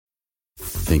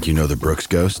Think you know the Brooks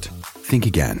Ghost? Think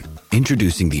again.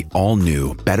 Introducing the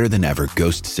all-new, better-than-ever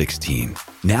Ghost 16.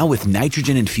 Now with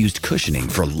nitrogen-infused cushioning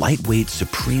for lightweight,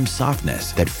 supreme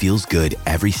softness that feels good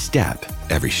every step,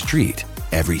 every street,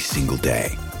 every single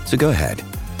day. So go ahead,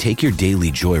 take your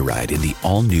daily joyride in the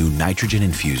all-new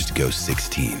nitrogen-infused Ghost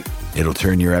 16. It'll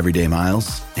turn your everyday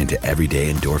miles into everyday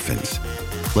endorphins.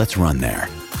 Let's run there.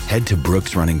 Head to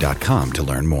brooksrunning.com to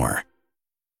learn more.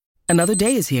 Another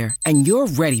day is here, and you're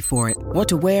ready for it. What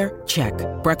to wear? Check.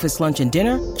 Breakfast, lunch, and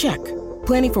dinner? Check.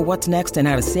 Planning for what's next and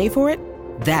how to save for it?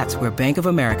 That's where Bank of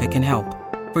America can help.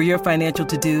 For your financial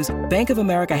to-dos, Bank of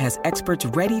America has experts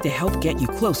ready to help get you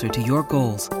closer to your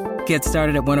goals. Get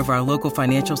started at one of our local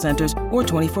financial centers or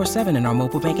 24/7 in our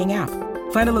mobile banking app.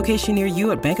 Find a location near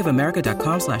you at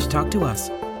bankofamerica.com/talktous.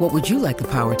 What would you like the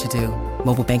power to do?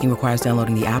 Mobile banking requires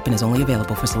downloading the app and is only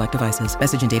available for select devices.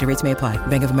 Message and data rates may apply.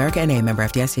 Bank of America NA, member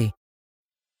FDIC.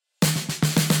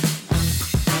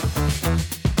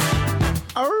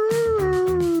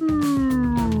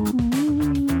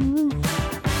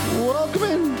 Welcome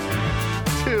in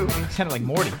to Sounded like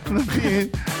Morty.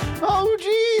 oh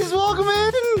geez, welcome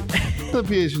in the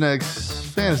PHNX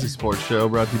Fantasy Sports Show,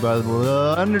 brought to you by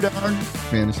the Underdog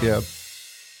Fantasy App.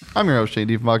 I'm your host,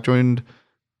 JD Fmock, joined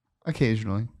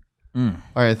occasionally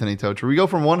by Anthony Tocher. We go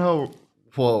from Whoa.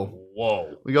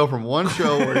 We go from one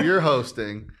show where you're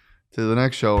hosting to the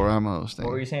next show where I'm hosting.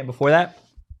 What were you saying before that?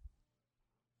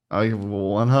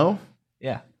 One ho?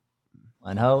 Yeah.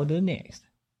 One ho to the next.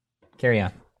 Carry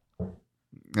on.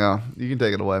 Yeah, you can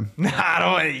take it away. I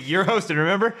don't. You're hosting,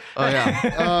 remember? Oh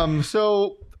yeah.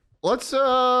 So let's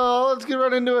get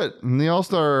right into it. The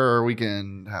All-Star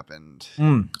weekend happened.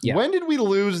 Yeah. When did we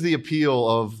lose the appeal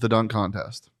of the dunk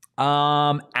contest?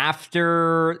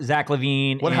 After Zach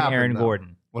LaVine and Aaron though?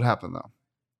 Gordon. What happened though?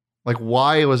 Like,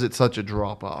 why was it such a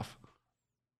drop off?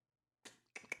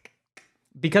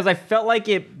 Because I felt like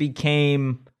it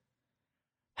became.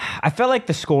 I felt like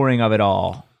the scoring of it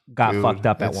all got fucked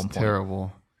up at one point.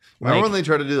 Terrible. Remember when they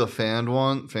tried to do the fan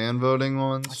voting It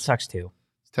ones? sucks too.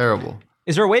 It's terrible.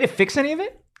 Is there a way to fix any of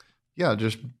it? Yeah,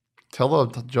 just tell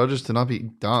the judges to not be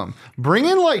dumb. Bring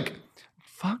in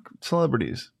fuck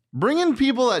celebrities. Bring in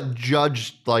people that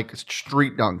judge like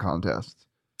street dunk contests.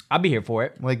 I'll be here for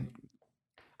it. Like,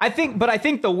 I think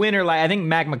the winner, I think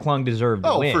Mac McClung deserved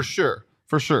the win. for sure,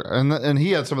 and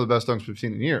he had some of the best dunks we've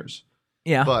seen in years.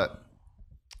 Yeah, But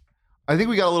I think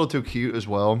we got a little too cute as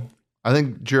well. I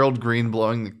think Gerald Green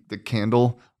blowing the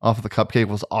candle off of the cupcake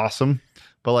was awesome.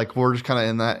 But we're just kind of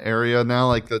in that area now.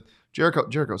 Like the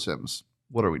Jericho Sims.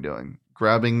 What are we doing?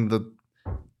 Grabbing the.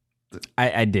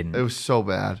 I didn't. It was so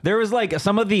bad. There was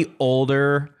some of the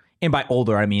older, and by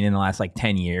older I mean in the last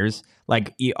 10 years.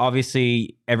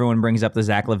 Obviously everyone brings up the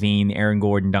Zach LaVine, Aaron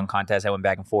Gordon dunk contest that went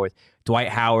back and forth. Dwight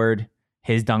Howard,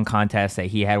 his dunk contest that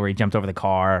he had where he jumped over the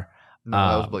car. No,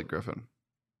 that was Blake Griffin.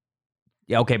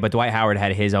 Yeah, okay, but Dwight Howard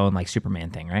had his own Superman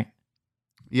thing, right?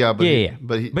 Yeah, but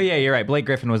yeah, you're right. Blake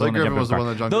Griffin was the one that jumped over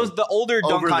the car. The older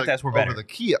dunk contests were better.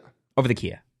 Over the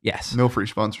Kia. Yes. No free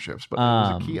sponsorships, but it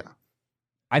was a Kia.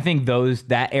 I think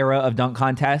that era of dunk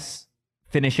contests,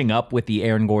 finishing up with the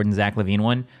Aaron Gordon, Zach LaVine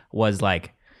one, was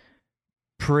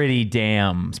pretty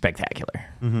damn spectacular.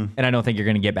 Mm-hmm. And I don't think you're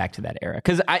going to get back to that era.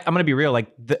 Because I'm going to be real,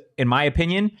 in my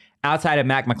opinion, outside of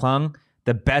Mac McClung,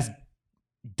 the best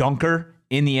dunker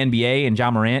in the NBA and Ja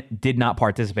Morant did not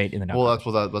participate in the dunk. Well,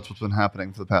 that's what's been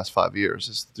happening for the past 5 years.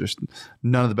 Is there's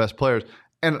none of the best players.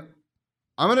 And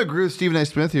I'm going to agree with Stephen A.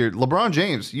 Smith here. LeBron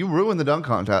James, you ruined the dunk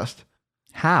contest.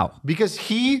 How? Because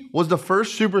he was the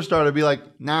first superstar to be like,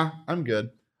 nah, I'm good.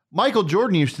 Michael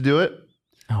Jordan used to do it.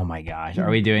 Oh my gosh. Are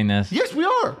we doing this? Yes, we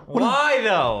are. Why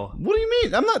though? What do you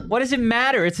mean? I'm not. What does it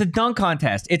matter? It's a dunk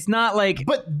contest. It's not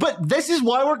But this is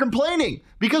why we're complaining.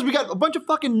 Because we got a bunch of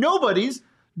fucking nobodies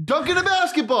dunking a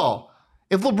basketball.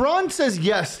 If LeBron says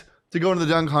yes to go into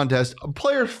the dunk contest,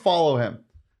 players follow him.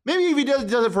 Maybe if he does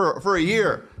it for a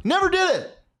year. Never did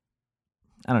it.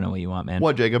 I don't know what you want, man.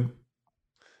 What, Jacob?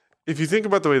 If you think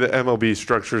about the way the MLB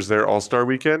structures their All-Star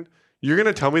weekend, you're going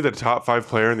to tell me the top 5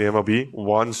 player in the MLB,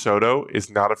 Juan Soto, is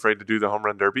not afraid to do the home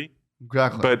run derby?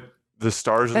 Exactly. But the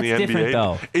stars in the NBA,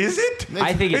 though. Is it?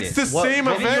 I think it's the same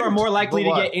I think event. you are more likely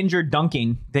to get injured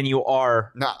dunking than you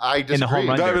are I disagree. in the home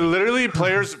run derby. Literally,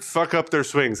 players fuck up their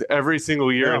swings every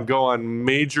single year and go on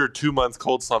major 2-month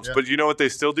cold slumps. Yeah. But you know what they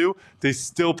still do? They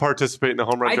still participate in the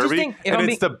home run derby, and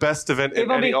it's the best event in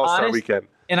any All-Star weekend.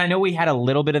 And I know we had a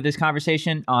little bit of this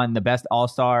conversation on the best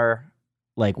All-Star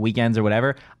weekends or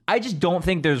whatever. I just don't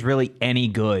think there's really any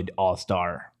good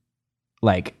All-Star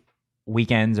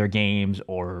weekends or games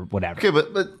or whatever. Okay,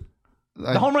 but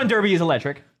the home run derby is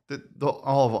electric.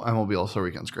 All of MLB All-Star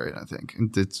Weekend's great, I think.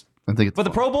 It's I think it's But the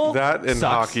Pro Bowl, that and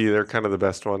sucks. hockey, they're kind of the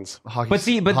best ones.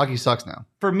 But hockey sucks now.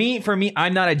 For me,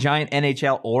 I'm not a giant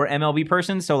NHL or MLB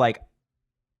person, so like,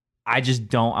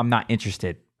 I'm not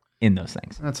interested in those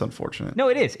things. That's unfortunate. No,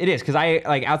 it is because I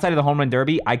like outside of the home run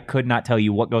derby, I could not tell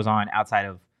you what goes on outside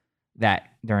of that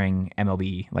during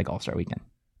MLB like All-Star weekend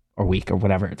or week or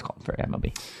whatever it's called for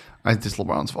MLB. It's just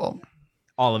LeBron's fault.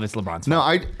 All of it's LeBron's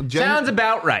fault. No, sounds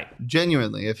about right.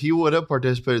 Genuinely, if he would have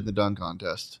participated in the dunk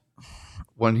contest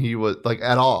when he was like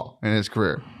at all in his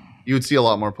career, you would see a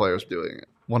lot more players doing it.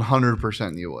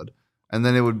 100% you would. And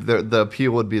then it would the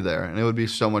appeal would be there and it would be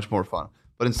so much more fun.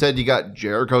 But instead you got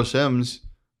Jericho Sims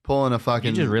pulling a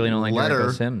fucking You just really don't like letter.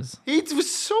 Jericho Sims. He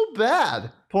was so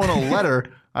bad pulling a letter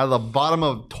out of the bottom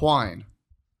of twine.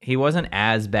 He wasn't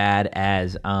as bad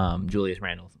as Julius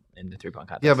Randle in the 3-point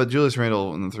contest. Yeah, but Julius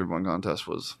Randle in the 3-point contest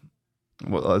was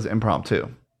impromptu.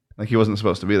 Like he wasn't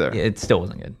supposed to be there. Yeah, it still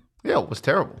wasn't good. Yeah, it was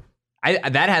terrible.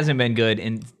 That hasn't been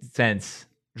good since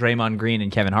Draymond Green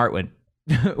and Kevin Hart went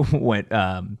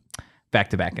back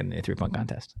to back in the 3-point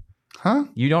contest. Huh?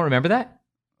 You don't remember that?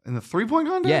 In the 3-point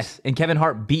contest? Yes, and Kevin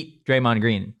Hart beat Draymond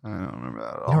Green. I don't remember that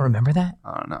at all. You don't remember that?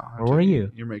 I don't know. Where were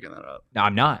you? You're making that up. No,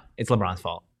 I'm not. It's LeBron's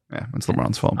fault. Yeah, it's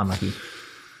LeBron's fault. I'm lucky.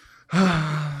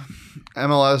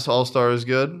 MLS All-Star is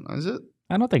good. Is it?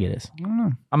 I don't think it is. I don't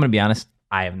know. I'm going to be honest.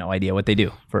 I have no idea what they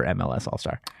do for MLS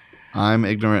All-Star. I'm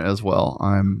ignorant as well.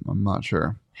 I'm not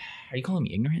sure. Are you calling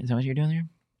me ignorant? Is that what you're doing there?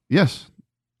 Yes.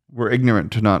 We're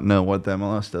ignorant to not know what the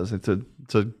MLS does.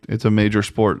 It's a major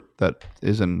sport that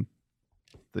is in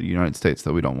the United States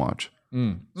that we don't watch.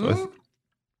 So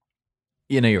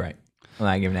you're right. I'm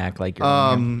not giving an act like you're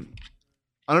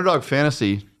Underdog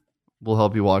Fantasy will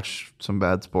help you watch some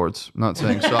bad sports. I'm not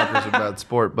saying soccer is a bad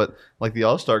sport, but like the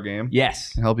All-Star game.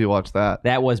 Yes. Can help you watch that.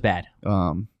 That was bad.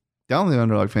 Download the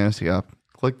Underdog Fantasy app.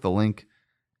 Click the link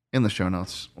in the show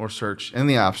notes or search in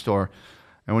the App Store.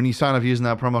 And when you sign up using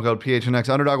that promo code PHNX,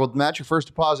 Underdog will match your first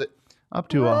deposit up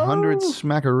to 100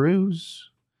 smackaroos.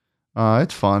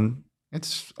 It's fun.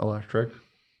 It's electric.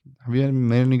 Have you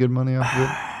made any good money off of it?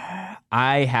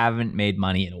 I haven't made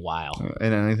money in a while.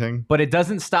 In anything? But it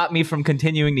doesn't stop me from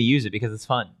continuing to use it because it's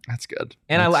fun. That's good.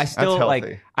 And I still that's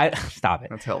like healthy. stop it.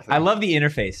 That's healthy. I love the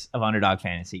interface of Underdog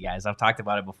Fantasy, guys. I've talked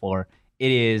about it before.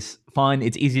 It is fun.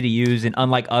 It's easy to use. And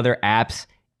unlike other apps,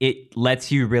 it lets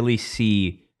you really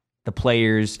see the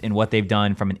players and what they've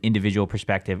done from an individual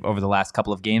perspective over the last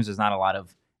couple of games. There's not a lot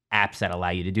of apps that allow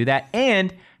you to do that.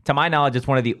 And to my knowledge, it's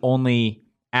one of the only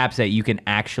apps that you can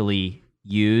actually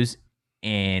use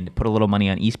and put a little money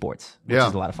on esports, which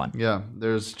is a lot of fun. Yeah,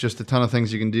 there's just a ton of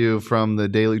things you can do, from the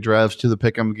daily drafts to the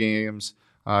pick'em games.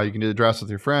 You can do the drafts with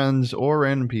your friends or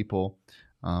random people.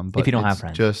 But if you don't have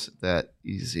friends. Just that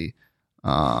easy.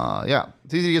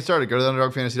 It's easy to get started. Go to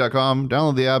underdogfantasy.com,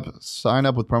 download the app, sign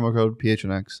up with promo code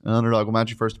PHNX, and Underdog will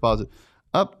match your first deposit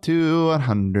up to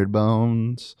 100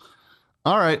 bones.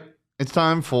 All right, it's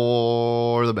time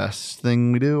for the best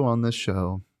thing we do on this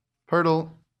show.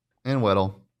 Hurdle and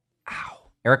Weddle. Ow.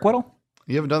 Eric Weddle?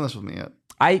 You haven't done this with me yet.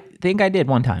 I think I did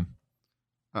one time.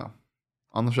 Oh.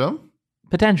 On the show?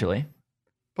 Potentially.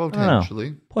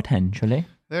 Potentially.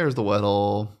 There's the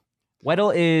Weddle.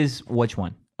 Weddle is which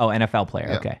one? Oh, NFL player.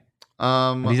 Yeah. Okay.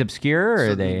 Are these obscure or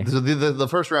are they? The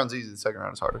first round's easy. The second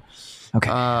round is harder.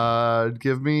 Okay.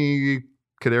 Give me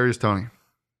Kadarius Toney.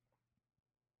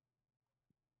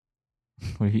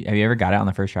 Have you ever got it on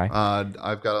the first try?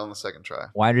 I've got it on the second try.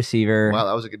 Wide receiver. Wow,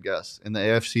 that was a good guess. In the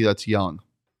AFC, that's young.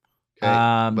 Okay,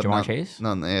 Jamar Chase?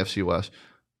 Not in the AFC West.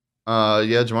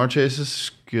 Yeah, Jamar Chase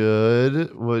is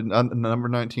good. Number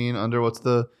 19 under what's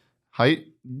the height?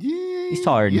 Yeah, he's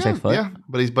taller than 6 foot. Yeah,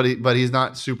 but he's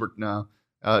not super. No.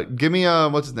 Give me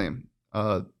what's his name?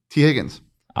 T. Higgins.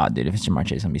 Oh, dude, if it's Jamar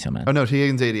Chase, I'm gonna be so mad. Oh no, T.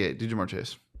 Higgins 88. Do Jamar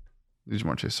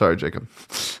Chase. Sorry, Jacob.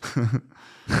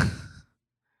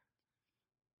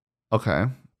 Okay.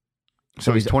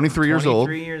 So he's 23 years old.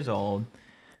 23 years old.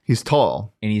 He's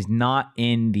tall. And he's not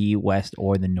in the West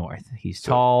or the North. He's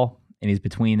tall, and he's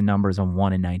between the numbers of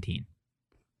 1 and 19.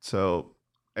 So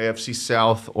AFC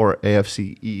South or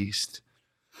AFC East.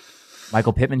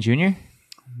 Michael Pittman Jr.?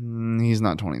 He's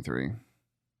not 23.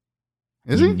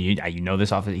 Is he? You know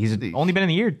this off. He's only been in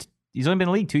the year. He's only been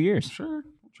in the league 2 years. Sure.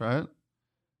 Try it.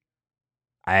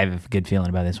 I have a good feeling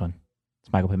about this one.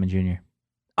 It's Michael Pittman Jr.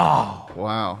 Oh.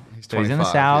 Wow. He's 25. So he's in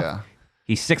the South. Yeah.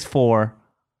 He's 6'4".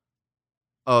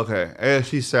 Okay.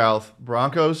 AFC South.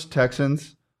 Broncos,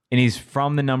 Texans. And he's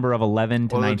from the number of 11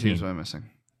 to 19. What other teams am I missing?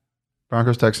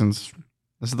 Broncos, Texans.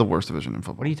 This is the worst division in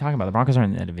football. What are you talking about? The Broncos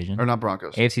aren't in that division. Or not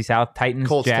Broncos. AFC South, Titans,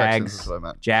 Colts, Jags. Texans is what I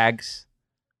meant. Jags.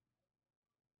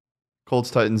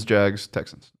 Colts, Titans, Jags,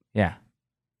 Texans. Yeah.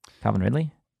 Calvin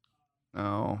Ridley?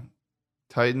 No.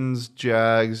 Titans,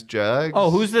 Jags.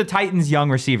 Oh, who's the Titans' young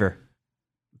receiver?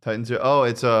 Titans. Oh,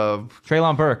 it's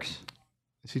Treylon Burks.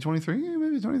 Is he 23?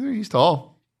 Maybe 23. He's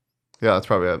tall. Yeah, that's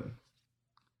probably it.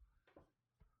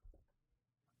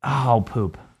 Oh,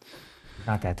 poop.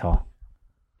 Not that tall.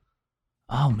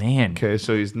 Oh, man. Okay,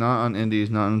 so he's not on Indy. He's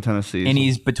not in Tennessee. And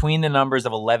he's between the numbers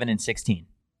of 11 and 16.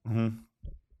 Mm-hmm.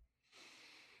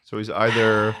 So he's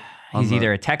either... He's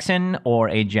either a Texan or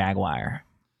a Jaguar.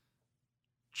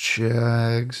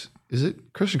 Jags. Is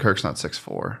it? Christian Kirk's not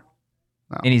 6'4".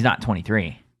 No. And he's not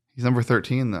 23. He's number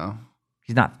 13, though.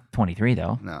 He's not 23,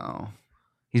 though. No.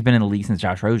 He's been in the league since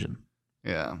Josh Rosen.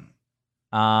 Yeah.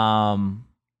 Calvin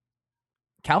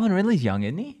Ridley's young,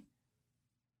 isn't he?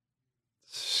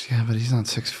 Yeah, but he's not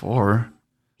 6'4".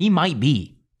 He might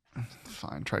be.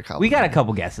 Fine, try Calvin. We got a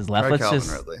couple guesses left. Try Let's Calvin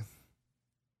just... Ridley.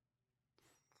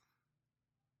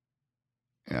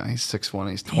 Yeah, he's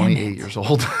 6'1". He's 28 years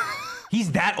old.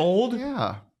 He's that old?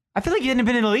 Yeah. I feel like he hadn't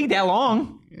been in the league that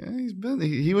long. Yeah, he's been.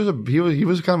 He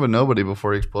was kind of a nobody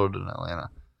before he exploded in Atlanta.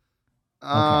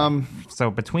 Okay.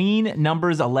 So between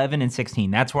numbers 11 and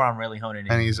 16, that's where I'm really honing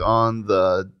in. And he's on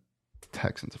the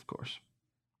Texans, of course.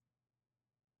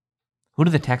 Who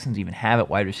do the Texans even have at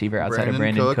wide receiver outside of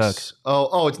Brandon Cooks?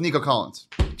 Oh, it's Nico Collins.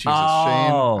 Jesus, Shane.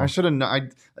 I should have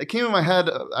known. It came in my head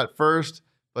at first,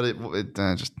 but it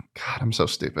just, God, I'm so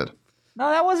stupid. No,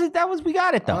 that was we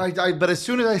got it though. But as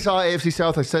soon as I saw AFC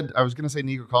South, I said I was going to say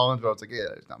Nico Collins, but I was like, yeah,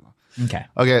 it's not. Okay.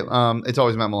 Okay. It's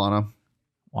always Matt Milano.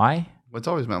 Why? It's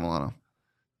always Matt Milano.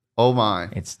 Oh my!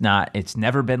 It's not. It's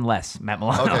never been less. Matt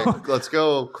Milano. Okay, let's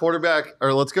go quarterback,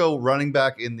 or let's go running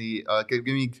back in the. Give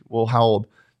me. Well, how old?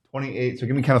 28. So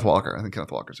give me Kenneth Walker. I think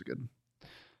Kenneth Walker's a good.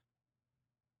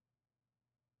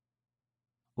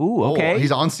 Ooh, okay. Oh,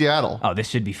 he's on Seattle. Oh, this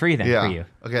should be free then for you.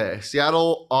 Okay,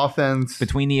 Seattle offense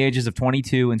between the ages of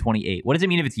 22 and 28. What does it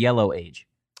mean if it's yellow age?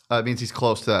 It means he's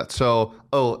close to that. So,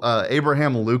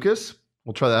 Abraham Lucas.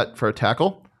 We'll try that for a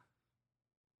tackle.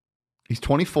 He's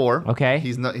 24. Okay.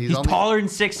 He's taller than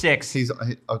 6'6". He's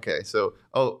okay. So,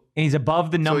 and he's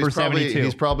above the number 72.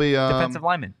 He's probably defensive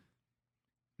lineman.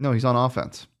 No, he's on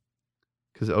offense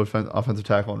because offensive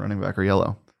tackle and running back are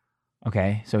yellow.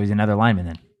 Okay, so he's another lineman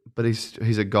then. But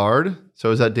he's a guard.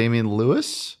 So is that Damian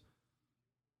Lewis?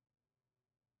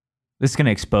 This is going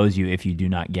to expose you if you do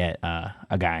not get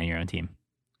a guy on your own team.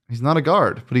 He's not a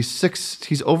guard, but he's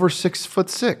over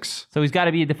 6'6". So he's got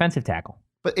to be a defensive tackle.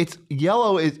 But it's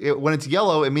yellow. When it's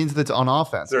yellow, it means that it's on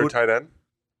offense. Is there a tight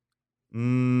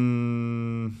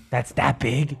end? That's that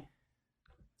big?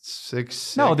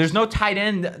 6'6". No, there's no tight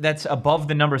end that's above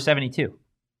the number 72.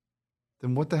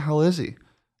 Then what the hell is he?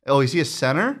 Oh, is he a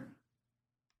center?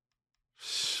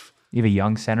 You have a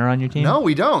young center on your team? No,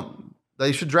 we don't.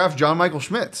 They should draft John Michael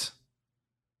Schmitz.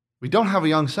 We don't have a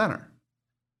young center.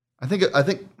 I think.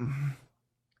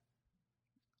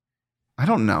 I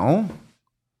don't know.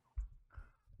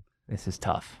 This is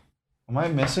tough. Am I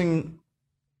missing?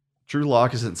 Drew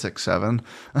Lock isn't 6'7".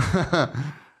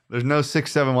 There's no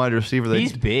 6'7" wide receiver.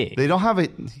 He's big. They don't have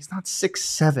it. He's not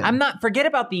 6'7". Forget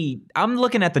about I'm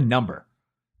looking at the number.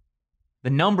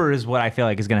 The number is what I feel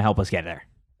like is going to help us get there.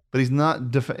 But he's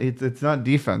not. It's not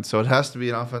defense, so it has to be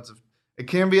an offensive. It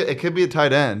could be a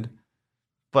tight end,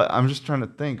 but I'm just trying to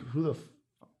think who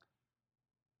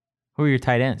are your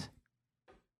tight ends?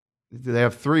 They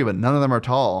have 3, but none of them are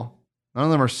tall. None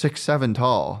of them are 6'7"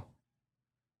 tall.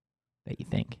 That you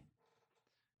think?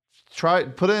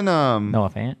 Put in Noah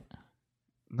Fant.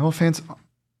 Noah Fant's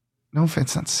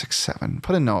not 6'7".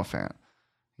 Put in Noah Fant.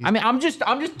 I'm just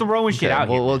throwing shit out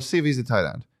here. Well, let's see if he's a tight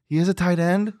end. He is a tight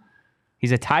end.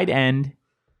 He's a tight end.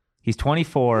 He's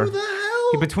 24. Who the hell?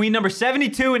 He's between number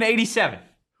 72 and 87.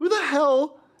 Who the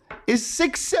hell is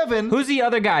 6'7"? Who's the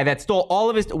other guy that stole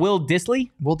all of his? Will Dissly?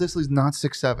 Will Dissly's not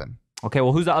 6'7". Okay,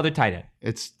 well, who's the other tight end?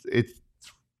 It's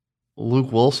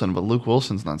Luke Wilson, but Luke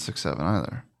Wilson's not 6'7"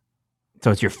 either. So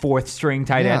it's your 4th string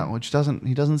tight end? Yeah,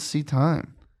 he doesn't see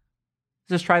time.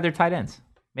 Just try their tight ends.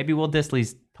 Maybe Will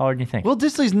Dissly's taller than you think. Will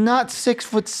Dissly's not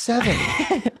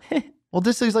 6'7". Will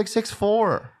Dissly's like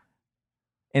 6'4".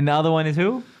 And the other one is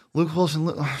who? Luke Wilson.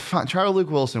 Try Luke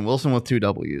Wilson. Wilson with 2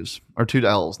 W's. Or 2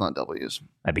 L's, not W's.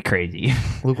 That'd be crazy.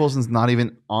 Luke Wilson's not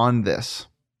even on this.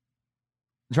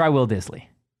 Try Will Dissly.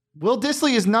 Will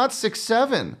Dissly is not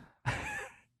 6'7".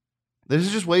 This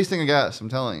is just wasting a guess, I'm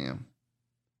telling you.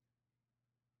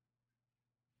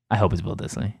 I hope it's Will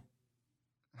Dissly.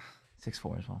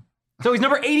 6'4" as well. So he's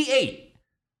number 88.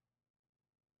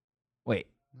 Wait.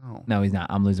 No, he's not.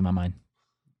 I'm losing my mind.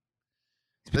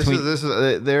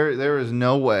 There is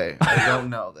no way I don't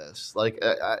know this.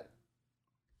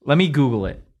 Let me Google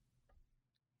it.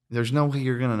 There's no way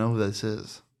you're gonna know who this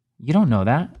is. You don't know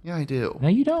that? Yeah, I do. No,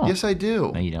 you don't. Yes, I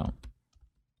do. No, you don't.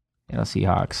 Seattle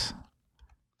Seahawks.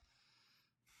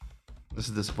 This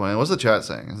is disappointing. What's the chat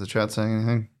saying? Is the chat saying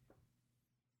anything?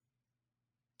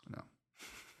 No.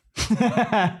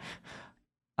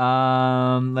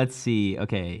 Let's see.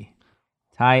 Okay.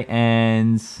 Tight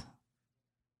ends.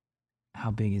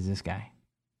 How big is this guy?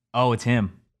 Oh, it's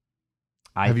him.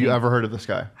 Have you ever heard of this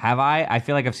guy? Have I? I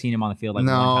feel like I've seen him on the field. Like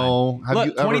no. One time. Look,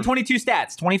 2022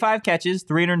 stats: 25 catches,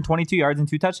 322 yards, and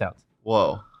 2 touchdowns.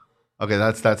 Whoa. Okay,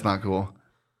 that's not cool.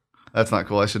 That's not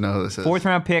cool. I should know who this is. 4th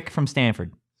round pick from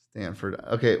Stanford.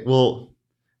 Okay, well,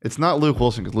 it's not Luke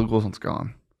Wilson because Luke Wilson's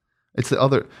gone. It's the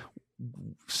other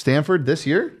Stanford this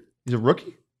year. He's a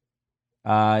rookie.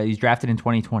 He's drafted in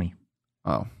 2020.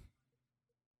 Oh.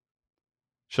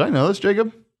 Should I know this,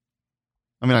 Jacob?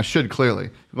 I mean, I should clearly.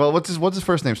 Well, what's his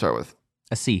first name start with?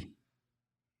 A C.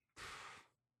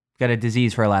 Got a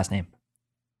disease for a last name.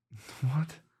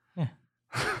 What? Yeah.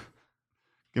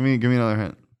 Give me another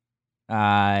hint.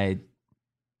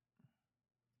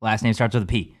 Last name starts with a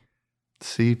P.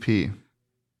 CP.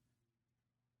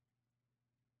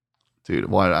 Dude,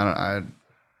 why?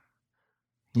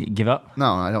 You give up?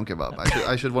 No, I don't give up.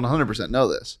 I should 100% know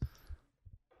this.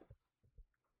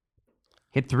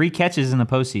 Hit 3 catches in the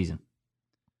postseason.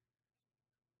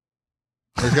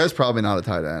 This guy's probably not a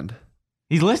tight end.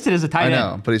 He's listed as a tight end.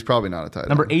 I know, but he's probably not a tight end.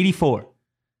 Number 84.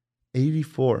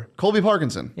 84. Colby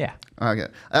Parkinson. Yeah. Okay.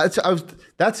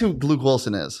 That's who Luke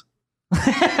Wilson is.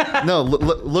 No,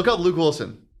 look up Luke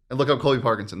Wilson and look up Colby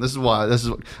Parkinson. This is why.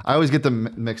 I always get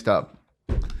them mixed up.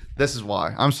 This is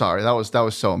why. I'm sorry. That was so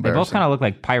embarrassing. They both kind of look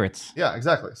like Pirates. Yeah,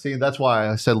 exactly. See, that's why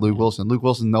I said Luke Wilson. Luke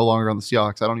Wilson's no longer on the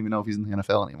Seahawks. I don't even know if he's in the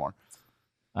NFL anymore.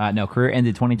 No, career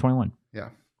ended 2021. Yeah.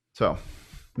 So,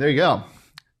 there you go.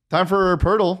 Time for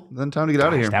Pirtle. Then time to get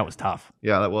out of here. That was tough.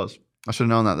 Yeah, that was. I should have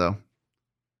known that, though.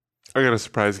 I got a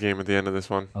surprise game at the end of this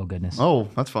one. Oh, goodness. Oh,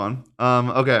 that's fun.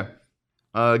 Okay.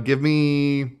 Give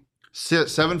me 9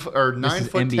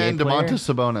 foot 10 DeMontis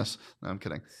Sabonis. No, I'm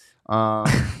kidding.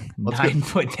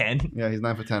 9'10". Yeah, he's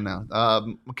 9'10" now.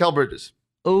 Mikal Bridges.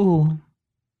 Ooh.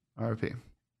 RIP.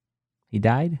 He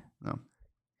died? No.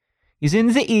 He's in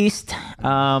the East.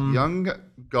 Young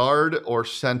guard or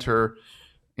center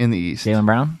in the East. Jaylen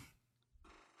Brown?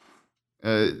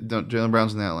 Jaylen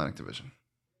Brown's in the Atlantic Division.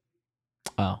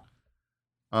 Oh.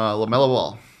 LaMelo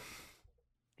Ball.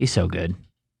 He's so good.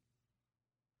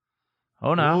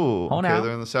 Oh, no. Ooh, oh, okay, no.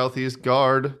 they're in the Southeast.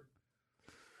 Guard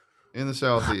in the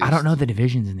Southeast. I don't know the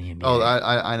divisions in the NBA. Oh,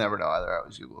 I never know either. I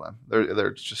always Google them.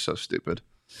 They're just so stupid.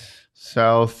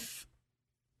 Southeast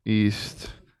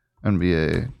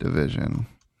NBA Division.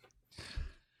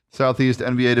 Southeast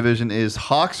NBA Division is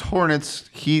Hawks, Hornets,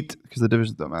 Heat, because the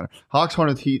divisions don't matter. Hawks,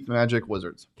 Hornets, Heat, Magic,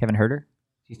 Wizards. Kevin Huerter?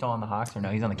 He's still on the Hawks or no?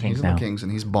 He's on the Kings he's now. On the Kings, and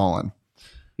he's balling.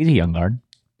 He's a young guard.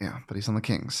 Yeah, but he's on the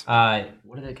Kings. What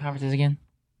are the conferences again?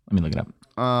 Let me look it up.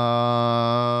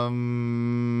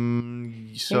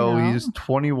 So he's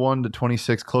 21 to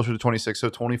 26, closer to 26, so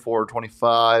 24 or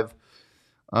 25.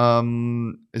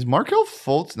 Is Markelle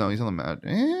Fultz? No, he's on the Magic.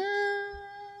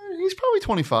 He's probably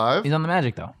 25. He's on the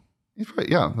Magic, though. He's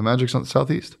probably, yeah, the Magic's on the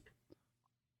Southeast.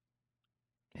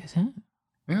 Is it?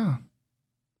 Yeah.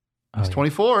 He's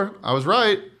 24. I was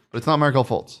right, but it's not Markelle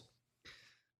Fultz.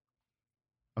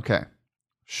 Okay.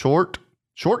 Short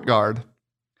guard.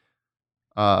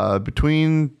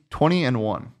 Between 20 and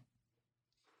 1.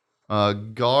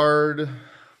 Guard.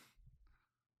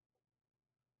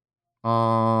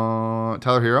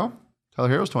 Tyler Hero. Tyler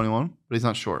Hero's 21, but he's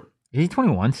not short. Is he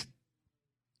 21?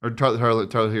 Or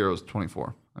Tyler Hero's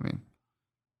 24. I mean.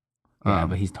 Yeah,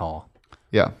 but he's tall.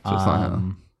 Yeah, so it's not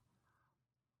him.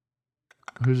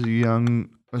 Who's a young?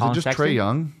 Is it just Sexton? Trae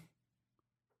Young?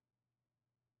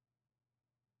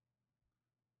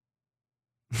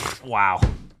 Wow.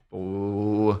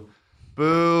 Ooh.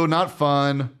 Boo, not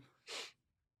fun.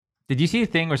 Did you see a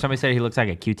thing where somebody said he looks like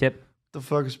a Q-tip? The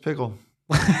fuck is Pickle?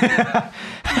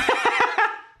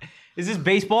 Is this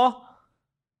baseball?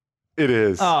 It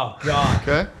is. Oh, God.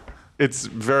 Okay. It's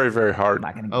very, very hard.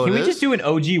 Can we just do an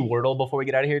OG Wordle before we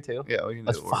get out of here, too? Yeah, we can do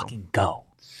Let's Wordle. fucking go.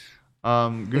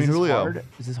 Green Julio. Hard?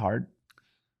 Is this hard?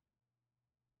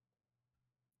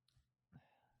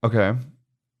 Okay.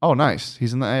 Oh, nice.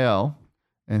 He's in the AL,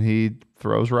 and he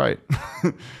throws right.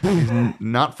 He's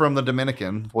not from the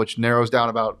Dominican, which narrows down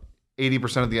about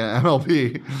 80% of the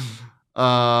MLB.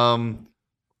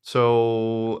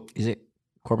 So is it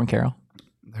Corbin Carroll?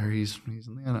 There he's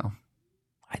in the NL.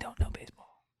 I don't know baseball.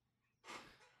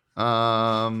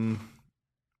 On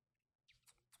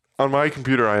my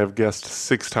computer, I have guessed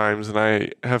 6 times, and I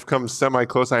have come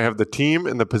semi-close. I have the team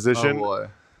and the position. Oh, boy.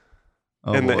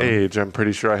 And the age. I'm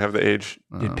pretty sure I have the age.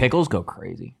 Dude, pickles go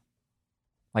crazy.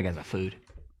 Like as a food.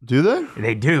 Do they?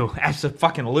 They do.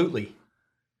 Absolutely.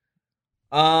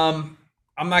 I'm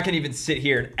not gonna even sit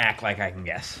here and act like I can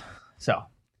guess. So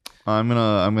I'm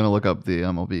gonna look up the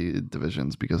MLB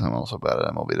divisions because I'm also bad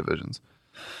at MLB divisions.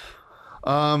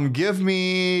 Give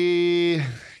me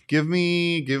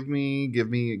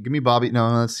Bobby.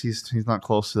 No, he's not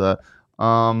close to that.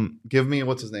 Give me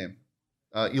what's his name?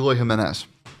 Eloy Jimenez.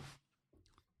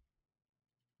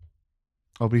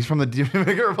 Oh, but he's from the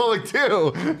Dominican Republic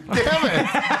too. Damn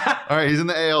it! All right, he's in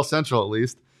the AL Central at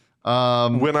least.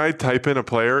 When I type in a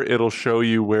player, it'll show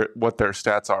you what their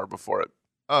stats are before it.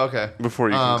 Oh, okay. Before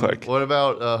you can click. What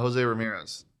about Jose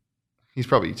Ramirez? He's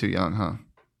probably too young, huh?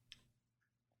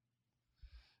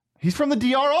 He's from the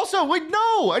DR also. Wait,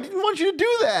 no, I didn't want you to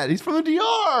do that. He's from the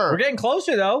DR. We're getting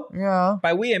closer though. Yeah.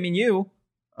 By we, I mean you.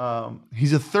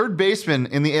 He's a third baseman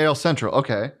in the AL Central.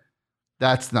 Okay.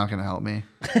 That's not going to help me.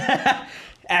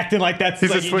 Acting like that's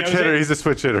He's a switch hitter. He's a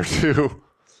switch hitter too.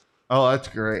 Oh, that's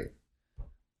great.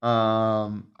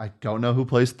 I don't know who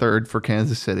plays third for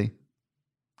Kansas City.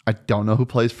 I don't know who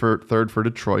plays third for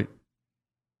Detroit.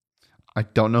 I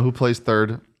don't know who plays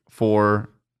third for.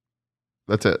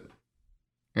 That's it.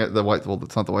 Yeah, well,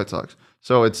 it's not the White Sox.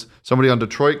 So it's somebody on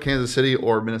Detroit, Kansas City,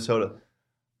 or Minnesota.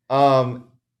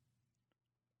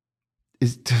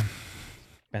 Is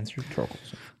Spencer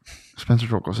Torkelson. Spencer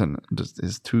Torkelson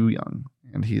is too young,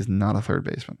 and he's not a third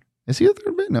baseman. Is he a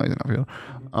third baseman? No, he's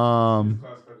not.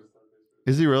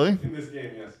 Is he really? In this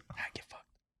game, yes. Get fucked.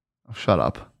 Oh, shut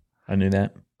up. I knew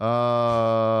that. Oh.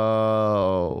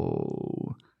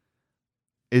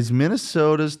 Is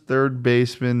Minnesota's third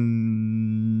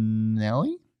baseman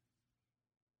Nelly?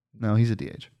 No, he's a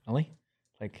DH. Nelly?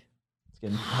 Like, it's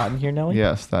getting hot in here, Nelly?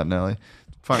 Yes, that Nelly.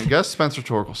 Fine. Guess Spencer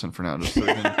Torkelson for now, just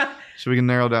so we can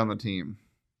narrow down the team.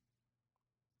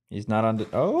 He's not on.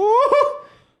 Oh!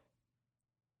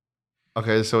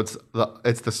 Okay, so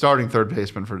it's the starting third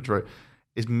baseman for Detroit.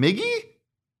 Is Miggy?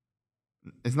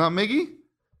 It's not Miggy?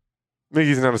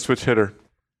 Miggy's not a switch hitter.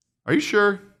 Are you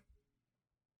sure?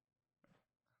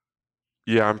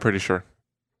 Yeah, I'm pretty sure.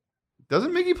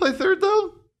 Doesn't Miggy play third,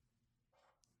 though?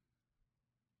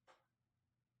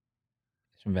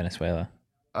 He's from Venezuela.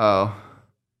 Oh.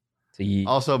 So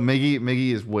also,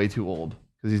 Miggy is way too old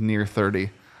because he's near 30.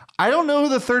 I don't know who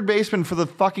the third baseman for the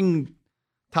fucking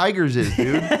Tigers is,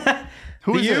 dude.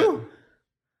 Who is you?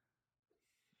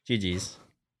 GG's.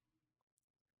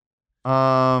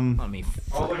 I'll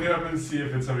look it up and see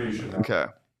if it's somebody you should know. Okay.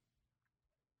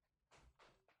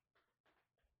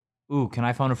 Ooh, can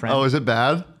I phone a friend? Oh, is it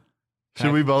bad?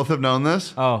 Should we both have known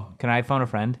this? Oh, can I phone a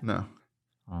friend? No.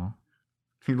 Oh.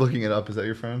 You're looking it up. Is that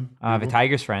your friend? I have a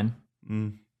Tigers friend.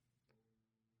 Mm.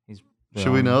 He's.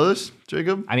 Should we know this,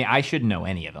 Jacob? I mean, I shouldn't know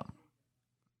any of them.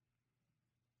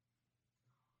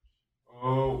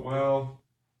 Oh, well.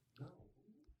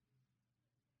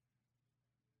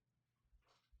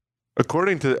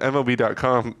 According to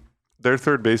MLB.com, their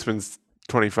third baseman's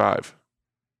 25.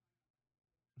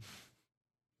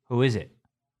 Who is it?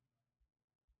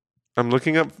 I'm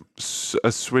looking up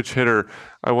a switch hitter.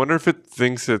 I wonder if it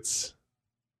thinks it's...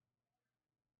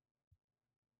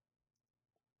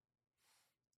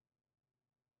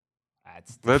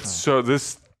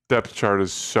 This depth chart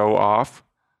is so off.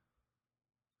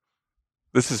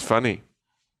 This is funny.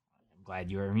 I'm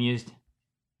glad you were amused.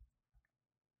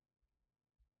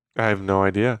 I have no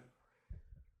idea.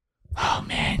 Oh,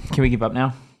 man. Can we give up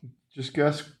now? Just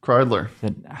guess Kreidler.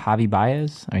 Is it Javi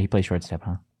Baez? Or he plays shortstop,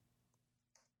 huh?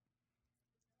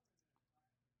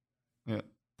 Yeah.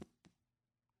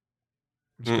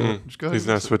 Just go ahead. He's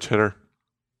not a switch hitter.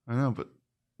 I know, but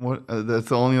what? That's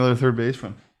the only other third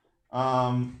baseman.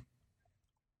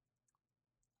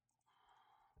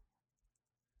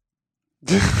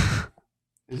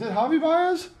 Is it Javi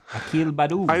Baez? Akil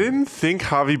Badu. I didn't think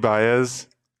Javi Baez.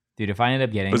 Dude, if I end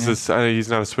up getting he's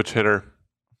not a switch hitter.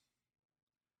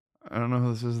 I don't know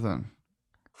who this is then.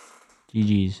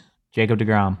 GG's. Jacob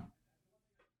deGrom.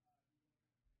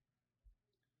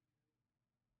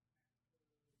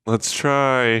 Let's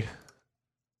try.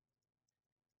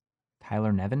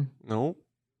 Tyler Nevin? No.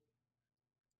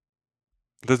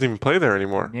 Doesn't even play there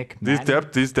anymore. Nick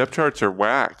these depth charts are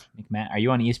whack. Nick Matt, are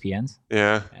you on ESPN's?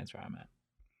 Yeah. That's where I'm at.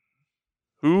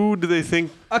 Who do they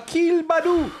think? Akil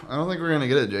Badu. I don't think we're gonna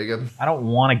get it, Jacob. I don't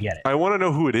want to get it. I want to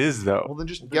know who it is, though. Well, then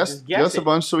just guess a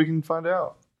bunch so we can find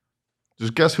out.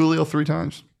 Just guess Julio 3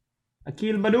 times.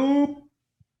 Akil Badu.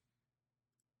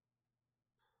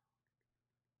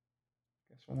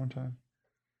 Guess one more time.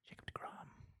 Jacob deGrom.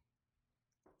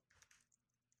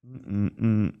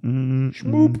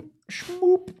 Schmoop.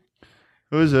 Schmoop.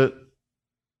 Who is it?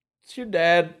 It's your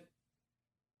dad.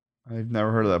 I've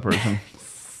never heard of that person.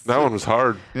 That one was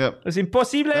hard. Yep. It's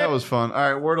impossible. That was fun.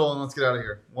 All right, Wordle, and let's get out of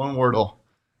here. One Wordle.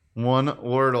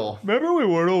 Remember when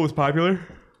Wordle was popular?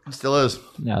 Still is.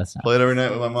 No, it's not. Play it every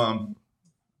night with my mom.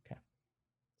 Okay.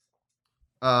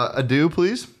 Adieu,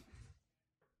 please.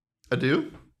 Adieu.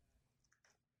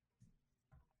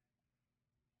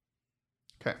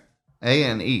 Okay. A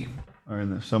and E are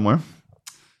in there somewhere.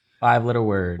 5-letter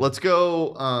word. Let's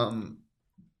go.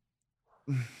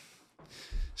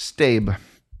 Stabe.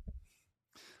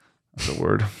 That's a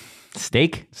word.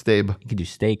 Steak? Stabe. You can do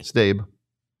steak. Stabe.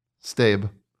 Stabe.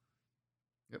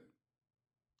 Yep.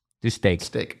 Do steak.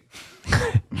 Steak.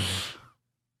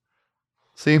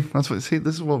 See, that's what. See,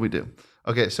 this is what we do.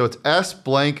 Okay, so it's S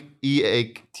blank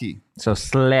E-A-T. So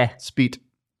sleh. Speet.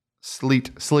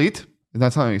 Sleet. Sleet.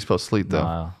 That's not how you spell sleet, though.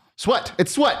 No. Sweat.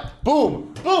 It's sweat.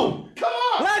 Boom. Boom. Come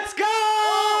on. Let's go!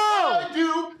 Oh, I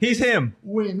do. He's him.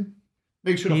 Win.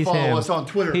 Make sure to He's follow him. us on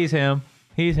Twitter. He's him.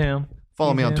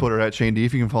 Follow me on Twitter at Shane D.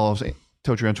 If you can follow us,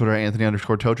 Totri on Twitter at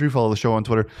Anthony_Totri. Follow the show on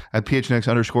Twitter at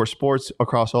PHNX_sports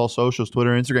across all socials, Twitter,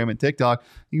 Instagram, and TikTok.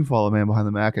 You can follow Man Behind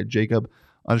the Mac at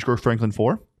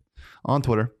Jacob_Franklin4 on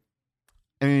Twitter.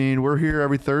 I mean, we're here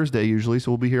every Thursday usually, so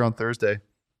we'll be here on Thursday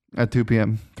at 2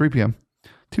 p.m., 3 p.m.,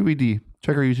 2ED.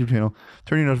 Check our YouTube channel.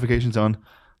 Turn your notifications on.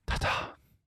 Ta-ta.